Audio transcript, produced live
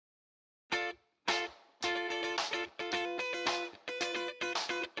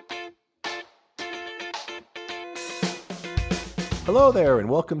Hello there, and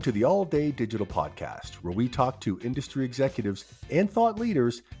welcome to the All Day Digital Podcast, where we talk to industry executives and thought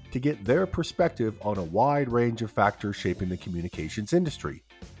leaders to get their perspective on a wide range of factors shaping the communications industry.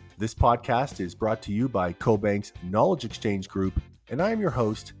 This podcast is brought to you by CoBank's Knowledge Exchange Group, and I am your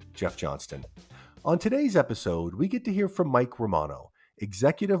host, Jeff Johnston. On today's episode, we get to hear from Mike Romano,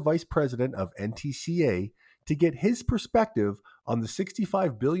 Executive Vice President of NTCA, to get his perspective on the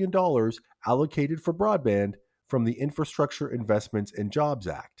 $65 billion allocated for broadband from the Infrastructure Investments and Jobs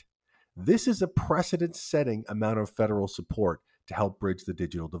Act. This is a precedent-setting amount of federal support to help bridge the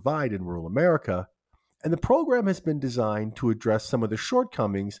digital divide in rural America, and the program has been designed to address some of the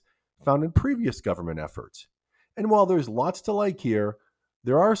shortcomings found in previous government efforts. And while there's lots to like here,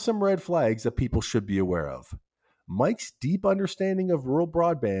 there are some red flags that people should be aware of. Mike's deep understanding of rural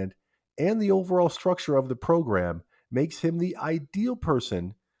broadband and the overall structure of the program makes him the ideal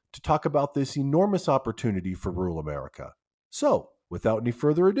person to talk about this enormous opportunity for rural America. So, without any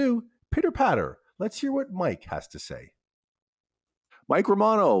further ado, pitter-patter, let's hear what Mike has to say. Mike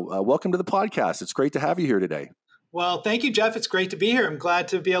Romano, welcome to the podcast. It's great to have you here today. Well, thank you, Jeff. It's great to be here. I'm glad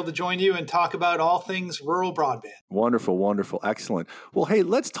to be able to join you and talk about all things rural broadband. Wonderful, wonderful, excellent. Well, hey,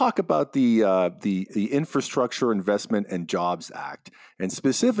 let's talk about the Infrastructure Investment and Jobs Act, and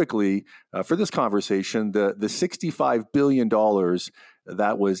specifically for this conversation, the $65 billion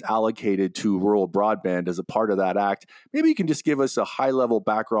that was allocated to rural broadband as a part of that act. Maybe you can just give us a high-level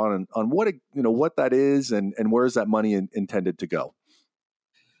background on what that is and where is that money intended to go.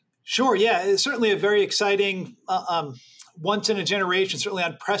 Sure. Yeah, it's certainly a very exciting, once in a generation, certainly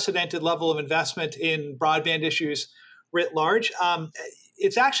unprecedented level of investment in broadband issues writ large.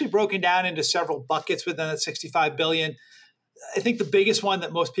 It's actually broken down into several buckets within that $65 billion. I think the biggest one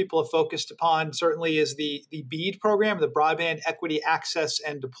that most people have focused upon certainly is the BEAD program, the Broadband Equity Access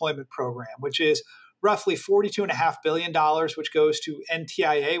and Deployment Program, which is roughly $42.5 billion, which goes to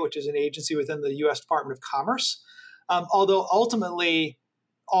NTIA, which is an agency within the U.S. Department of Commerce. Although ultimately,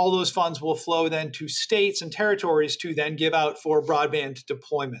 all those funds will flow then to states and territories to then give out for broadband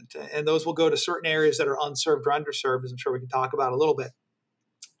deployment. And those will go to certain areas that are unserved or underserved, as I'm sure we can talk about a little bit.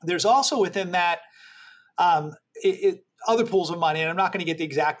 There's also within that other pools of money, and I'm not going to get the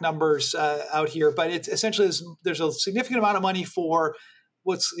exact numbers out here, but it's essentially there's a significant amount of money for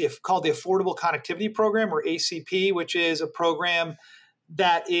what's called the Affordable Connectivity Program, or ACP, which is a program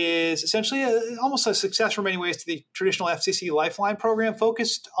that is essentially almost a successor in many ways to the traditional FCC Lifeline program,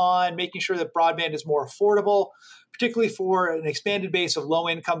 focused on making sure that broadband is more affordable, particularly for an expanded base of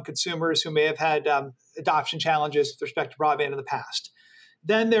low-income consumers who may have had adoption challenges with respect to broadband in the past.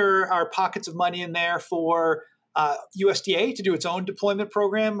 Then there are pockets of money in there for USDA to do its own deployment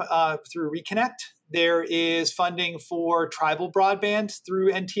program through Reconnect. There is funding for tribal broadband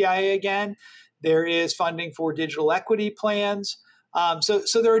through NTIA again. There is funding for digital equity plans.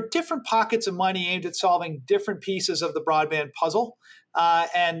 So there are different pockets of money aimed at solving different pieces of the broadband puzzle.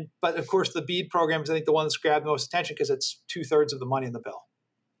 But of course, the BEAD program is, I think, the one that's grabbed the most attention because it's 2/3 of the money in the bill.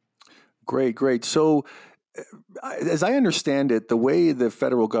 Great. So as I understand it, the way the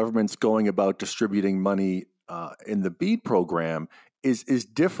federal government's going about distributing money in the BEAD program is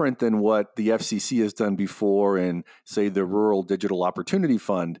different than what the FCC has done before in, say, the Rural Digital Opportunity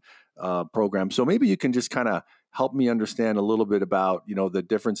Fund program. So maybe you can just kind of help me understand a little bit about, the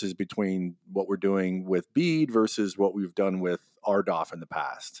differences between what we're doing with BEAD versus what we've done with RDOF in the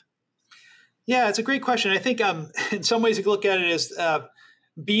past. Yeah, it's a great question. I think in some ways you can look at it as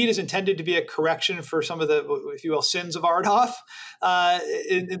BEAD is intended to be a correction for some of the, if you will, sins of RDOF.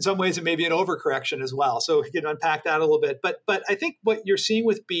 In some ways, it may be an overcorrection as well. So we can unpack that a little bit. But I think what you're seeing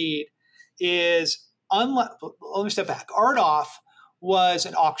with BEAD is, let me step back. RDOF was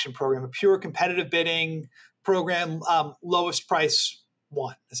an auction program, a pure competitive bidding program, lowest price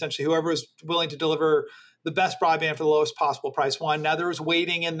won. Essentially, whoever was willing to deliver the best broadband for the lowest possible price won. Now, there was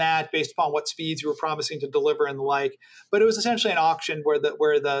weighting in that based upon what speeds you were promising to deliver and the like, but it was essentially an auction where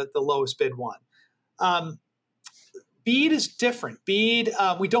the lowest bid won. BEAD is different. BEAD,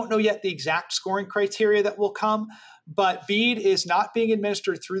 we don't know yet the exact scoring criteria that will come, but BEAD is not being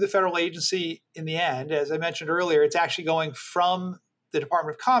administered through the federal agency in the end. As I mentioned earlier, it's actually going from the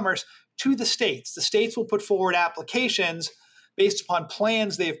Department of Commerce to the states. The states will put forward applications based upon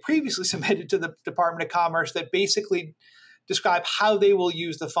plans they have previously submitted to the Department of Commerce that basically describe how they will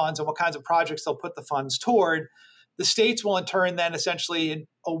use the funds and what kinds of projects they'll put the funds toward. The states will in turn then essentially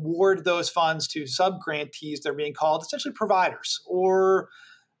award those funds to sub-grantees, they're being called, essentially providers or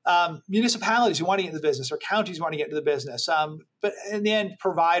municipalities who want to get into the business or counties who want to get into the business. But in the end,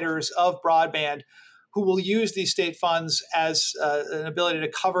 providers of broadband who will use these state funds as an ability to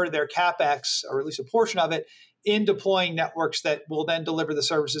cover their CapEx, or at least a portion of it, in deploying networks that will then deliver the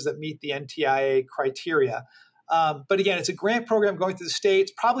services that meet the NTIA criteria. But again, it's a grant program going through the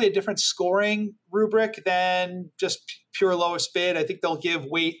states, probably a different scoring rubric than just pure lowest bid. I think they'll give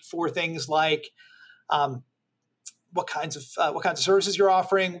weight for things like what kinds of services you're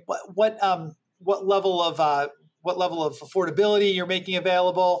offering, what level of affordability you're making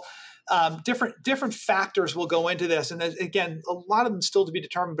available. Different factors will go into this, and again, a lot of them still to be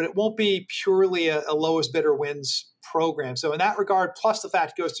determined. But it won't be purely a lowest bidder wins program. So in that regard, plus the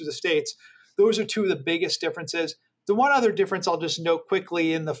fact it goes through the states, those are two of the biggest differences. The one other difference I'll just note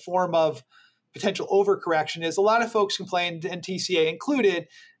quickly in the form of potential overcorrection is a lot of folks complained, and NTCA included,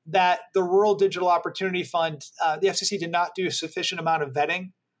 that the Rural Digital Opportunity Fund, the FCC did not do a sufficient amount of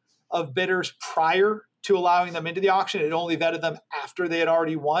vetting of bidders prior to allowing them into the auction. It only vetted them after they had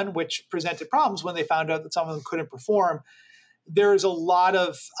already won, which presented problems when they found out that some of them couldn't perform. There's a lot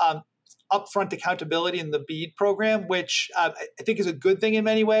of upfront accountability in the BEAD program, which I think is a good thing in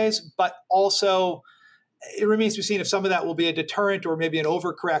many ways, but also it remains to be seen if some of that will be a deterrent or maybe an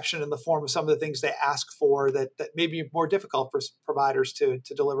overcorrection in the form of some of the things they ask for that may be more difficult for providers to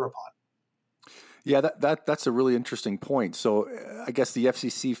deliver upon. Yeah, that's a really interesting point. So I guess the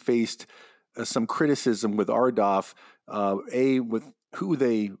FCC faced some criticism with RDOF, with who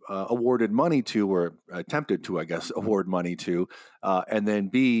they awarded money to or attempted to, I guess, award money to. And then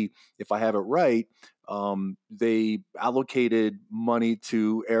B, if I have it right, they allocated money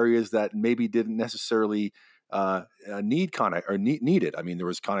to areas that maybe didn't necessarily need it. I mean, there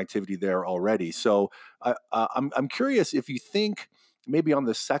was connectivity there already. So I'm curious if you think maybe on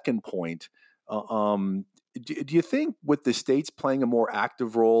the second point, do you think with the states playing a more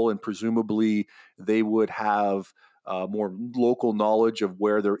active role and presumably they would have more local knowledge of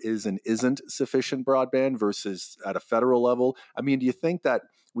where there is and isn't sufficient broadband versus at a federal level? I mean, do you think that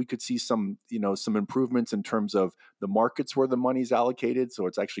we could see some improvements in terms of the markets where the money's allocated, so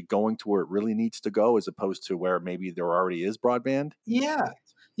it's actually going to where it really needs to go, as opposed to where maybe there already is broadband? Yeah,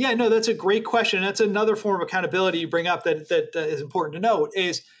 no, that's a great question. That's another form of accountability you bring up that is important to note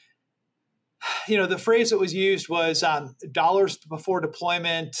is, the phrase that was used was dollars before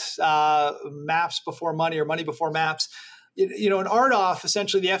deployment, maps before money, or money before maps. In RDOF,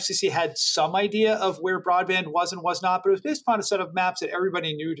 essentially the FCC had some idea of where broadband was and was not, but it was based upon a set of maps that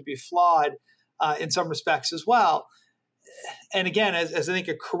everybody knew to be flawed in some respects as well. And again, as I think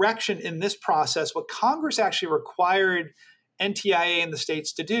a correction in this process, what Congress actually required NTIA and the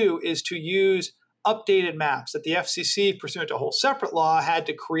states to do is to use updated maps that the FCC, pursuant to a whole separate law, had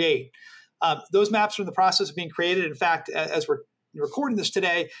to create. Those maps are in the process of being created. In fact, as we're recording this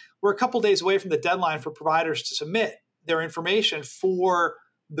today, we're a couple days away from the deadline for providers to submit their information for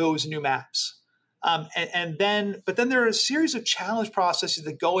those new maps. But then there are a series of challenge processes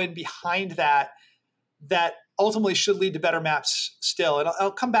that go in behind that ultimately should lead to better maps still. And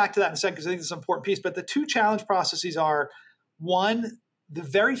I'll come back to that in a second because I think it's an important piece. But the two challenge processes are, one, the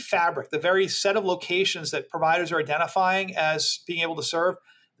very fabric, the very set of locations that providers are identifying as being able to serve,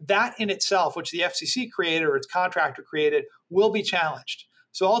 that in itself, which the FCC created or its contractor created, will be challenged.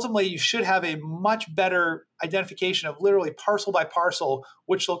 So ultimately, you should have a much better identification of literally parcel by parcel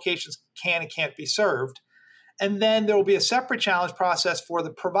which locations can and can't be served. And then there will be a separate challenge process for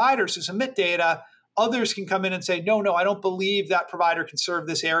the providers who submit data. Others can come in and say, no, I don't believe that provider can serve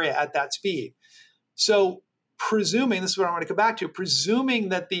this area at that speed. So presuming, this is what I want to come back to, presuming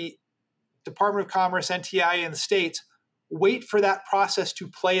that the Department of Commerce, NTIA, and the states wait for that process to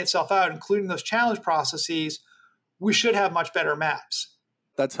play itself out, including those challenge processes, we should have much better maps.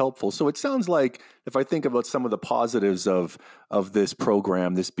 That's helpful. So it sounds like, if I think about some of the positives of this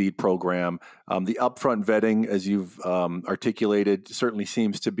program, this BEAD program, the upfront vetting, as you've articulated, certainly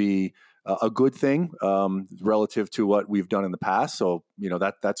seems to be a good thing relative to what we've done in the past. So,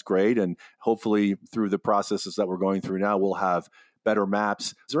 that's great. And hopefully through the processes that we're going through now, we'll have better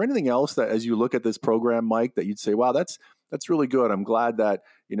maps. Is there anything else that, as you look at this program, Mike, that you'd say, wow, that's really good. I'm glad that,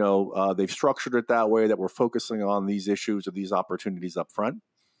 they've structured it that way, that we're focusing on these issues or these opportunities up front?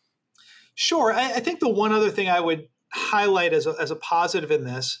 Sure. I think the one other thing I would highlight as a positive in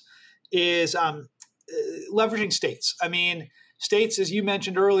this is leveraging states. I mean, states, as you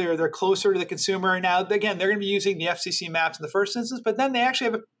mentioned earlier, they're closer to the consumer. Now, again, they're going to be using the FCC maps in the first instance, but then they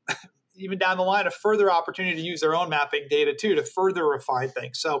actually have, even down the line, a further opportunity to use their own mapping data too to further refine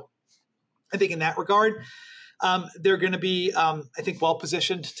things. So I think in that regard, they're going to be, I think, well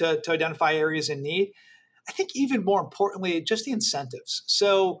positioned to identify areas in need. I think even more importantly, just the incentives.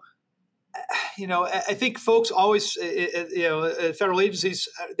 So, I think folks always, federal agencies,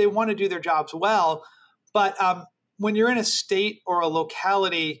 they want to do their jobs well, but when you're in a state or a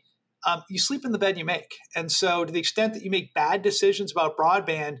locality you sleep in the bed you make. And so to the extent that you make bad decisions about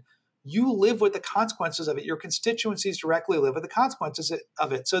broadband, you live with the consequences of it. Your constituencies directly live with the consequences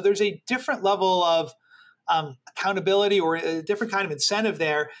of it. So there's a different level of accountability or a different kind of incentive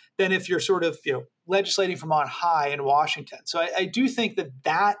there than if you're sort of legislating from on high in Washington. So I do think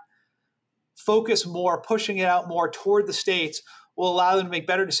that focus more, pushing it out more toward the states will allow them to make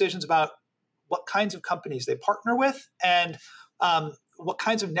better decisions about what kinds of companies they partner with and what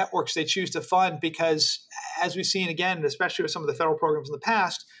kinds of networks they choose to fund. Because as we've seen again, especially with some of the federal programs in the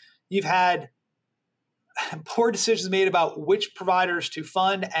past, you've had poor decisions made about which providers to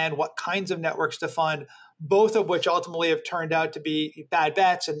fund and what kinds of networks to fund, both of which ultimately have turned out to be bad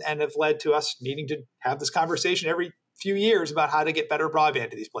bets and have led to us needing to have this conversation every few years about how to get better broadband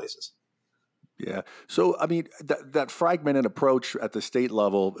to these places. Yeah. So, I mean, that fragmented approach at the state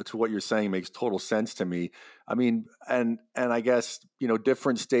level to what you're saying makes total sense to me. I mean, and I guess,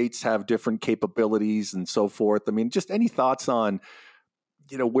 different states have different capabilities and so forth. I mean, just any thoughts on,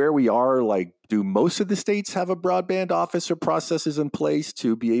 where we are? Like, do most of the states have a broadband office or processes in place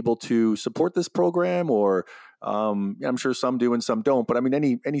to be able to support this program? Or I'm sure some do and some don't. But I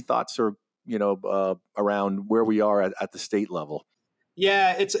mean, any thoughts or, around where we are at the state level?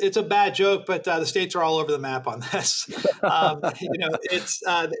 Yeah, it's a bad joke, but the states are all over the map on this.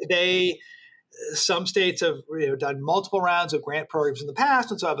 Some states have done multiple rounds of grant programs in the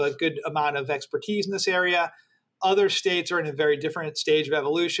past, and so have a good amount of expertise in this area. Other states are in a very different stage of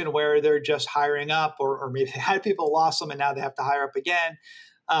evolution where they're just hiring up, or maybe they had people, lost them, and now they have to hire up again.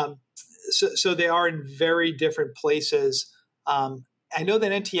 So they are in very different places. I know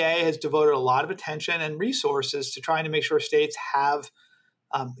that NTA has devoted a lot of attention and resources to trying to make sure states have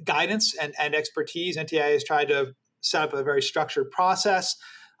guidance and expertise. NTIA has tried to set up a very structured process.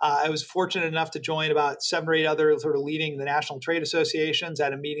 I was fortunate enough to join about 7 or 8 other sort of leading the national trade associations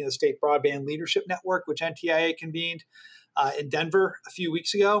at a meeting of the State Broadband Leadership Network, which NTIA convened in Denver a few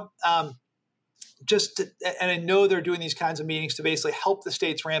weeks ago. And I know they're doing these kinds of meetings to basically help the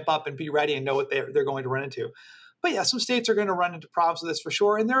states ramp up and be ready and know what they're going to run into. But yeah, some states are going to run into problems with this for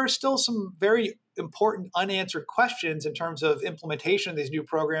sure. And there are still some very important unanswered questions in terms of implementation of these new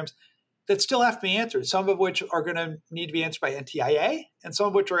programs that still have to be answered, some of which are going to need to be answered by NTIA, and some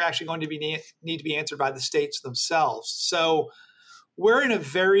of which are actually going to need to be answered by the states themselves. So we're in a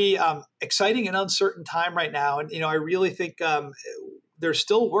very exciting and uncertain time right now. And, I really think there's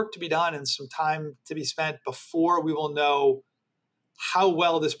still work to be done and some time to be spent before we will know how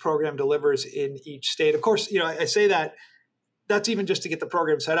well this program delivers in each state. Of course, I say that's even just to get the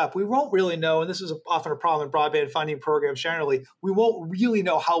program set up. We won't really know, and this is often a problem in broadband funding programs generally, we won't really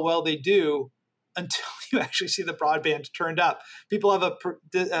know how well they do until you actually see the broadband turned up. People have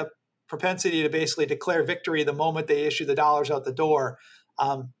a propensity to basically declare victory the moment they issue the dollars out the door.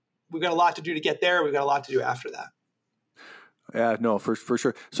 We've got a lot to do to get there. We've got a lot to do after that. Yeah, no, for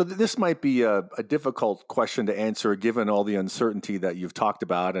sure. So this might be a difficult question to answer given all the uncertainty that you've talked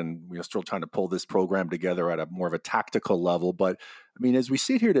about, and we're still trying to pull this program together at a more of a tactical level. But I mean, as we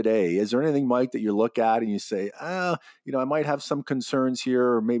sit here today, is there anything, Mike, that you look at and you say, I might have some concerns here,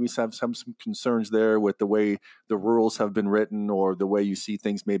 or maybe have some concerns there with the way the rules have been written, or the way you see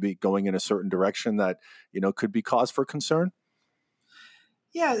things maybe going in a certain direction that could be cause for concern?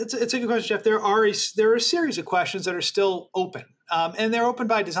 Yeah, it's a good question, Jeff. There are a series of questions that are still open, and they're open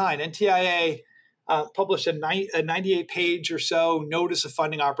by design. NTIA published a 98-page or so notice of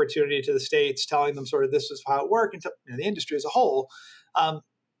funding opportunity to the states, telling them sort of this is how it works, and to the industry as a whole.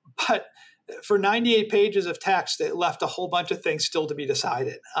 But for 98 pages of text, it left a whole bunch of things still to be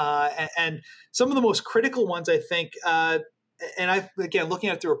decided. And some of the most critical ones, I think, and again, looking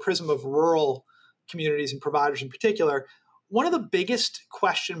at it through a prism of rural communities and providers in particular, one of the biggest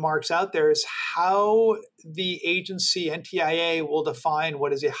question marks out there is how the agency, NTIA, will define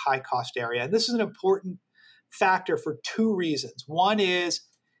what is a high-cost area. And this is an important factor for 2 reasons. One is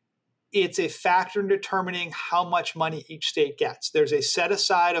it's a factor in determining how much money each state gets. There's a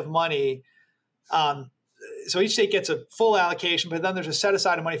set-aside of money. So each state gets a full allocation, but then there's a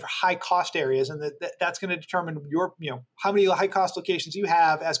set-aside of money for high-cost areas, and that's going to determine how many high-cost locations you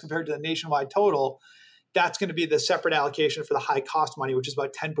have as compared to the nationwide total. That's going to be the separate allocation for the high cost money, which is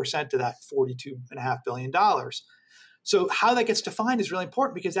about 10% of that $42.5 billion. So how that gets defined is really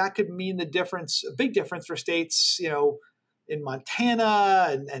important because that could mean a big difference for states, in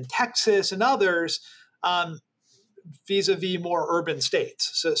Montana and Texas and others, vis-a-vis more urban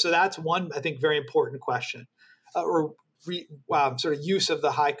states. So that's one, I think, very important question or sort of use of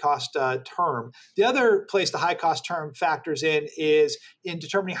the high cost term. The other place the high cost term factors in is in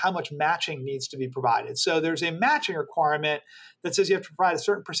determining how much matching needs to be provided. So there's a matching requirement that says you have to provide a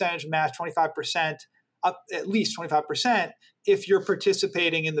certain percentage match, 25%, up at least 25%, if you're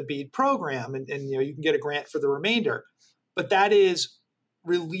participating in the BEAD program, and you can get a grant for the remainder. But that is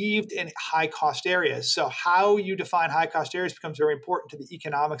relieved in high cost areas. So how you define high cost areas becomes very important to the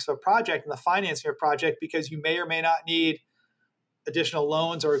economics of a project and the financing of a project, because you may or may not need additional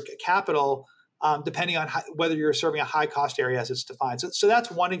loans or capital, depending on whether you're serving a high cost area as it's defined. So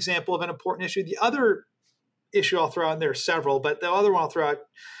that's one example of an important issue. The other issue I'll throw out, and there are several, but the other one I'll throw out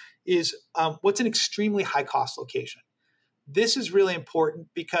is what's an extremely high cost location. This is really important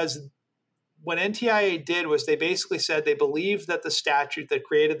because what NTIA did was they basically said they believed that the statute that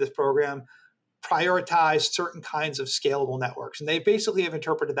created this program prioritized certain kinds of scalable networks. And they basically have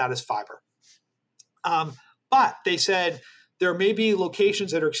interpreted that as fiber. But they said there may be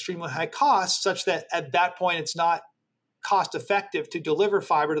locations that are extremely high cost, such that at that point it's not cost effective to deliver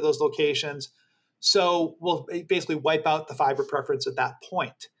fiber to those locations. So we'll basically wipe out the fiber preference at that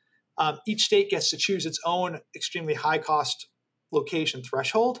point. Each state gets to choose its own extremely high cost location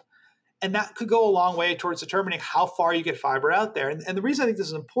threshold. And that could go a long way towards determining how far you get fiber out there. And the reason I think this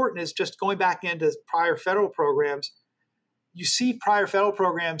is important is just going back into prior federal programs. You see prior federal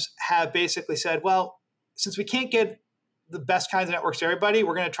programs have basically said, well, since we can't get the best kinds of networks to everybody,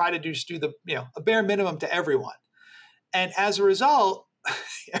 we're going to try to do the a bare minimum to everyone. And as a result,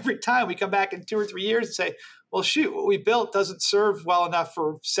 every time we come back in 2 or 3 years and say, well, shoot, what we built doesn't serve well enough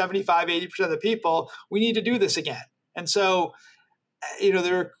for 75, 80% of the people. We need to do this again. And so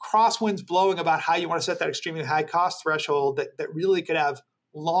there are crosswinds blowing about how you want to set that extremely high cost threshold that really could have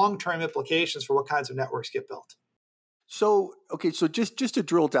long-term implications for what kinds of networks get built. So, okay, so just to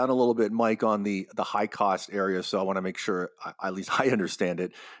drill down a little bit, Mike, on the high cost area. So I want to make sure at least I understand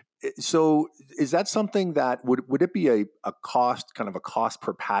it. So is that something that would it be a cost, kind of a cost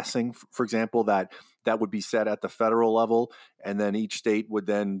per passing, for example, that would be set at the federal level, and then each state would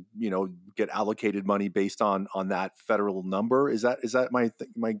then get allocated money based on that federal number? Is that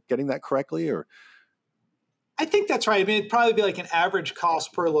am I getting that correctly, or? I think that's right. I mean, it'd probably be like an average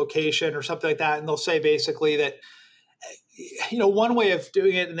cost per location or something like that, and they'll say basically that one way of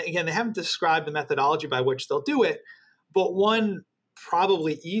doing it, and again, they haven't described the methodology by which they'll do it, but one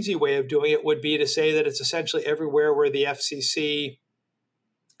probably easy way of doing it would be to say that it's essentially everywhere where the FCC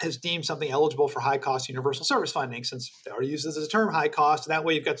has deemed something eligible for high cost universal service funding, since they already use this as a term, high cost, and that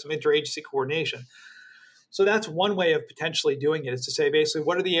way you've got some interagency coordination. So that's one way of potentially doing it, is to say basically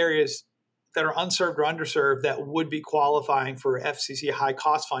what are the areas that are unserved or underserved that would be qualifying for FCC high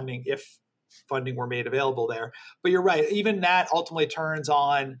cost funding if funding were made available there. But you're right, even that ultimately turns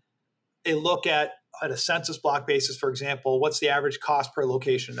on a look at a census block basis, for example, what's the average cost per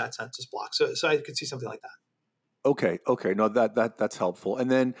location in that census block? So I could see something like that. Okay. No, that's helpful. And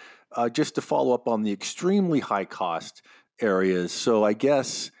then just to follow up on the extremely high cost areas. So I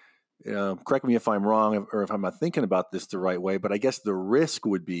guess, correct me if I'm wrong or if I'm not thinking about this the right way, but I guess the risk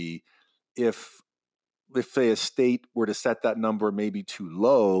would be if say a state were to set that number maybe too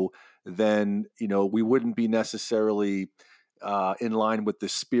low, then we wouldn't be necessarily in line with the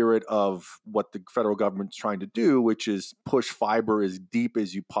spirit of what the federal government's trying to do, which is push fiber as deep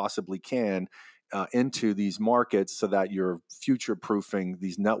as you possibly can into these markets so that you're future-proofing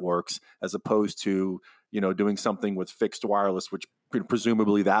these networks, as opposed to doing something with fixed wireless, which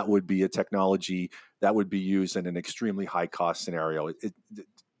presumably that would be a technology that would be used in an extremely high-cost scenario.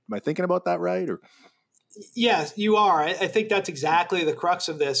 Am I thinking about that right? Or yes, you are. I think that's exactly the crux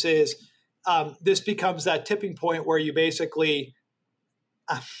of this. Is this becomes that tipping point where you basically,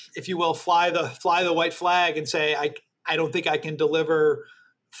 if you will, fly the white flag and say, I don't think I can deliver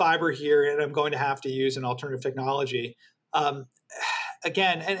fiber here, and I'm going to have to use an alternative technology.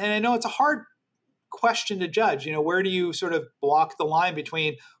 Again, and I know it's a hard question to judge. Where do you sort of walk the line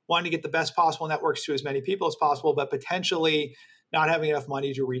between wanting to get the best possible networks to as many people as possible, but potentially not having enough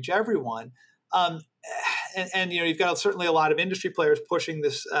money to reach everyone? And you've got certainly a lot of industry players pushing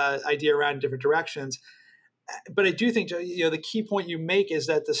this idea around in different directions. But I do think the key point you make is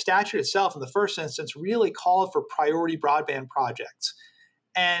that the statute itself, in the first instance, really called for priority broadband projects,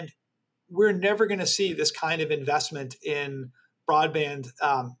 and we're never going to see this kind of investment in broadband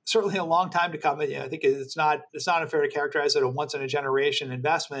certainly a long time to come. I think it's not unfair to characterize it a once in a generation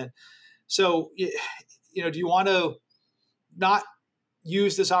investment. So do you want to not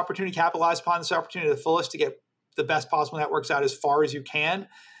use this opportunity, capitalize upon this opportunity to the fullest to get the best possible networks out as far as you can?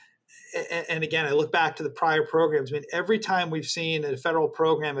 and again, I look back to the prior programs. I mean, every time we've seen a federal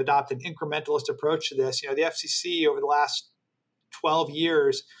program adopt an incrementalist approach to this, the FCC over the last 12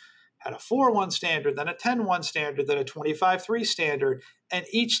 years had a 4.1 standard, then a 10.1 standard, then a 25.3 standard. And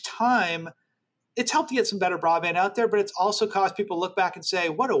each time it's helped to get some better broadband out there, but it's also caused people to look back and say,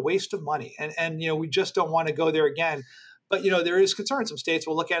 what a waste of money. And we just don't want to go there again. But, there is concern. Some states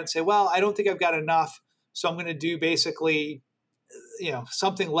will look at it and say, well, I don't think I've got enough, so I'm going to do basically,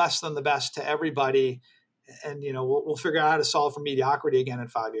 something less than the best to everybody. And, we'll figure out how to solve for mediocrity again in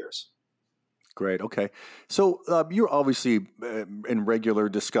 5 years. Great. Okay. So you're obviously in regular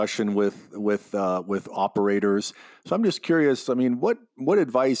discussion with operators. So I'm just curious. I mean, what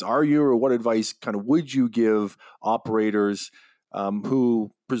advice are you, or what advice kind of would you give operators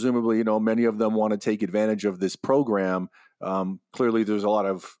who presumably, many of them want to take advantage of this program? Clearly, there's a lot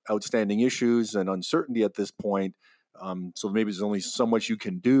of outstanding issues and uncertainty at this point. So maybe there's only so much you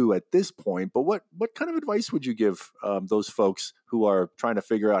can do at this point. But what kind of advice would you give those folks who are trying to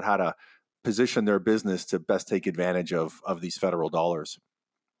figure out how to position their business to best take advantage of these federal dollars?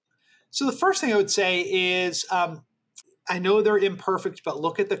 So the first thing I would say is, I know they're imperfect, but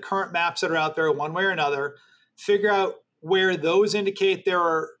look at the current maps that are out there one way or another, figure out where those indicate there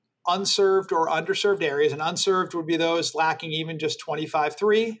are unserved or underserved areas. And unserved would be those lacking even just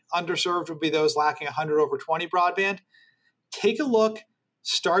 25.3. Underserved would be those lacking 100/20 broadband. Take a look,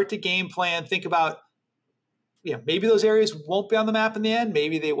 start to game plan, think about, maybe those areas won't be on the map in the end,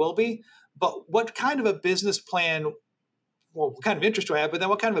 maybe they will be. But what kind of a business plan, what kind of interest do I have, but then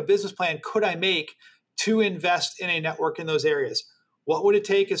what kind of a business plan could I make to invest in a network in those areas? What would it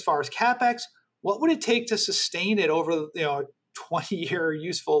take as far as CapEx? What would it take to sustain it over, 20-year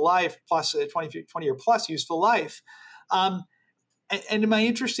useful life plus a 20-year plus useful life? And am I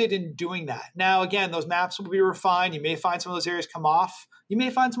interested in doing that? Now, again, those maps will be refined. You may find some of those areas come off. You may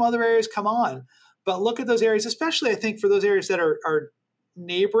find some other areas come on. But look at those areas, especially I think for those areas that are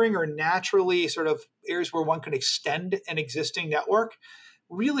neighboring or naturally sort of areas where one could extend an existing network.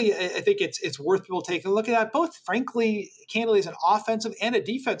 Really, I think it's worth people taking a look at that, both frankly, candidly, as an offensive and a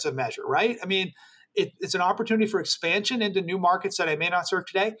defensive measure, right? I mean, it's an opportunity for expansion into new markets that I may not serve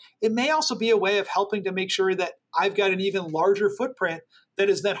today. It may also be a way of helping to make sure that I've got an even larger footprint that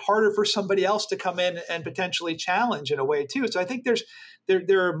is then harder for somebody else to come in and potentially challenge in a way too. So I think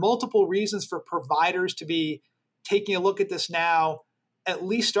there are multiple reasons for providers to be taking a look at this now, at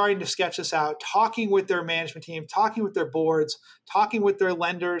least starting to sketch this out, talking with their management team, talking with their boards, talking with their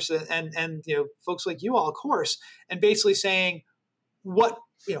lenders and folks like you all, of course, and basically saying, what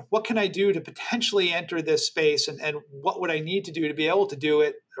can I do to potentially enter this space, and what would I need to do to be able to do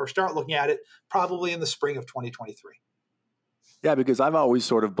it or start looking at it probably in the spring of 2023. Yeah, because I've always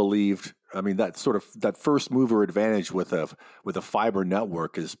sort of believed, I mean, that first mover advantage with a fiber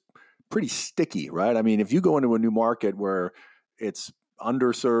network is pretty sticky, right? I mean, if you go into a new market where it's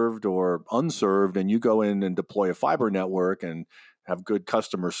underserved or unserved and you go in and deploy a fiber network and have good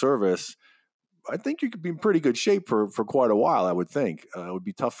customer service, I think you could be in pretty good shape for quite a while, I would think. It would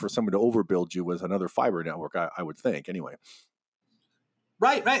be tough for someone to overbuild you with another fiber network, I would think, anyway.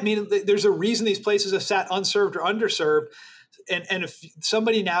 Right. I mean, there's a reason these places have sat unserved or underserved. And if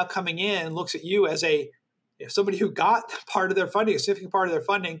somebody now coming in looks at you as somebody who got part of their funding, a significant part of their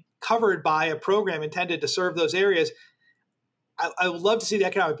funding covered by a program intended to serve those areas, I would love to see the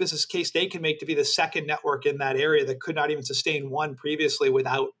economic business case they can make to be the second network in that area that could not even sustain one previously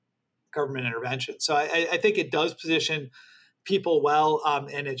without government intervention. So I think it does position people well,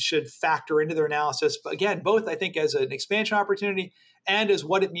 and it should factor into their analysis. But again, both I think as an expansion opportunity and as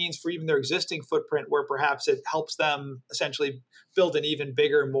what it means for even their existing footprint, where perhaps it helps them essentially build an even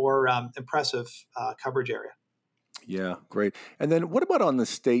bigger, more impressive coverage area. Yeah, great. And then what about on the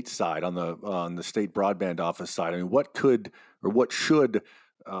state side, on the state broadband office side? I mean, what should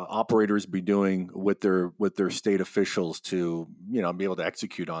operators be doing with their state officials to be able to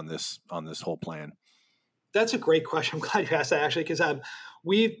execute on this whole plan? That's a great question. I'm glad you asked that, actually, because I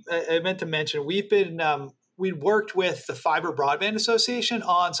meant to mention we worked with the Fiber Broadband Association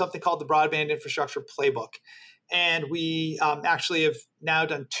on something called the Broadband Infrastructure Playbook. And we actually have now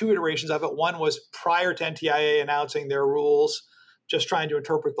done 2 iterations of it. One was prior to NTIA announcing their rules, just trying to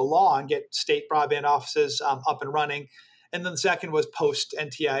interpret the law and get state broadband offices up and running. And then the second was post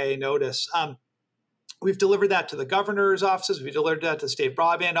NTIA notice. We've delivered that to the governor's offices. We've delivered that to state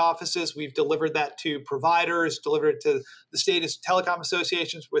broadband offices. We've delivered that to providers, delivered it to the state telecom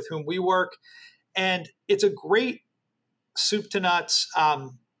associations with whom we work. And it's a great soup to nuts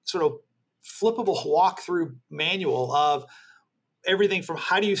sort of flippable walkthrough manual of everything from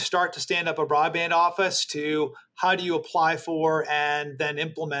how do you start to stand up a broadband office to how do you apply for and then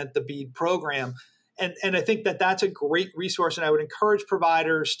implement the BEAD program. And I think that that's a great resource, and I would encourage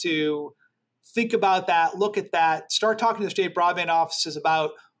providers to think about that, look at that, start talking to the state broadband offices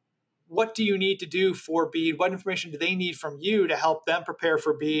about what do you need to do for BEAD, what information do they need from you to help them prepare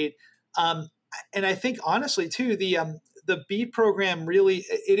for BEAD. And I think honestly too, the BEAD program really,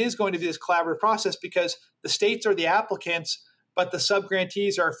 it is going to be this collaborative process because the states are the applicants, but the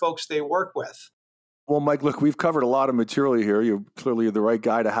subgrantees are folks they work with. Well, Mike, look, we've covered a lot of material here. You're clearly the right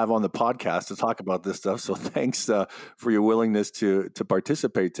guy to have on the podcast to talk about this stuff. So thanks for your willingness to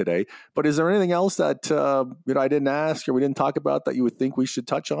participate today. But is there anything else that I didn't ask or we didn't talk about that you would think we should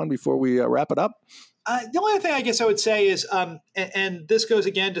touch on before we wrap it up? The only other thing I guess I would say is, and this goes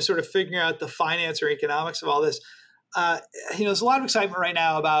again to sort of figuring out the finance or economics of all this. There's a lot of excitement right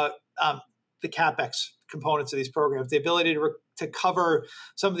now about the CapEx components of these programs, the ability to cover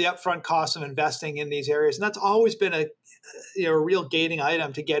some of the upfront costs of investing in these areas. And that's always been a real gating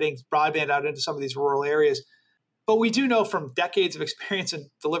item to getting broadband out into some of these rural areas. But we do know from decades of experience in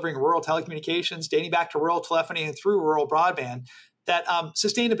delivering rural telecommunications, dating back to rural telephony and through rural broadband, that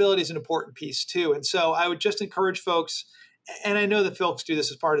sustainability is an important piece too. And so I would just encourage folks, and I know that folks do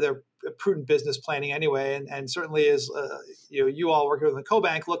this as part of their prudent business planning anyway, and certainly as you all working with the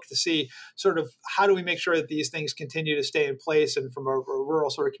CoBank look to see sort of how do we make sure that these things continue to stay in place and from a rural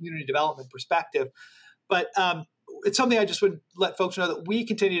sort of community development perspective. But it's something I just would let folks know that we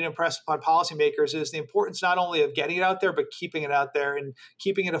continue to impress upon policymakers is the importance not only of getting it out there, but keeping it out there and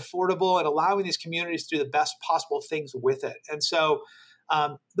keeping it affordable and allowing these communities to do the best possible things with it. And so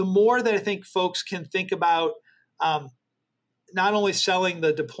the more that I think folks can think about not only selling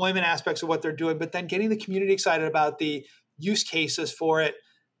the deployment aspects of what they're doing, but then getting the community excited about the use cases for it.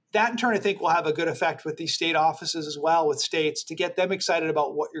 That in turn, I think will have a good effect with these state offices as well, with states, to get them excited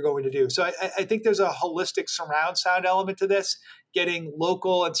about what you're going to do. So I think there's a holistic surround sound element to this, getting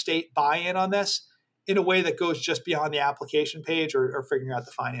local and state buy-in on this in a way that goes just beyond the application page or figuring out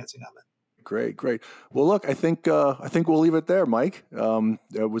the financing of it. Great. Well, look, I think we'll leave it there, Mike.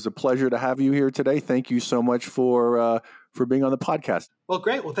 It was a pleasure to have you here today. Thank you so much for being on the podcast. Well,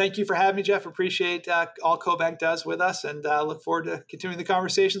 great. Well, thank you for having me, Jeff. Appreciate all CoBank does with us, and look forward to continuing the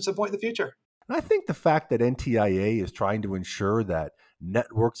conversation at some point in the future. And I think the fact that NTIA is trying to ensure that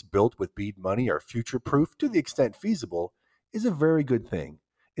networks built with BEAD money are future-proof to the extent feasible is a very good thing,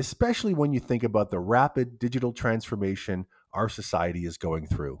 especially when you think about the rapid digital transformation our society is going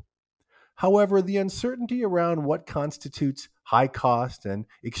through. However, the uncertainty around what constitutes high-cost and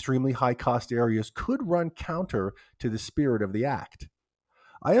extremely high-cost areas could run counter to the spirit of the Act.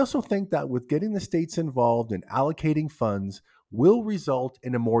 I also think that with getting the states involved in allocating funds will result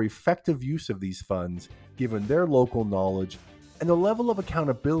in a more effective use of these funds, given their local knowledge and the level of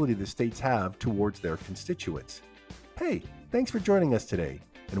accountability the states have towards their constituents. Hey, thanks for joining us today,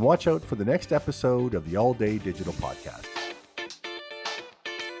 and watch out for the next episode of the All Day Digital Podcast.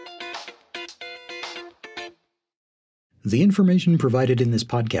 The information provided in this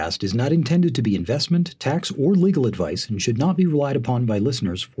podcast is not intended to be investment, tax, or legal advice and should not be relied upon by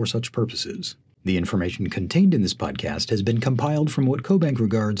listeners for such purposes. The information contained in this podcast has been compiled from what CoBank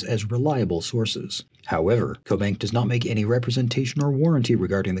regards as reliable sources. However, CoBank does not make any representation or warranty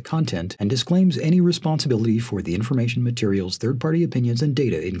regarding the content and disclaims any responsibility for the information, materials, third-party opinions, and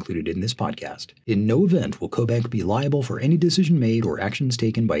data included in this podcast. In no event will CoBank be liable for any decision made or actions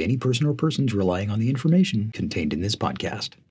taken by any person or persons relying on the information contained in this podcast.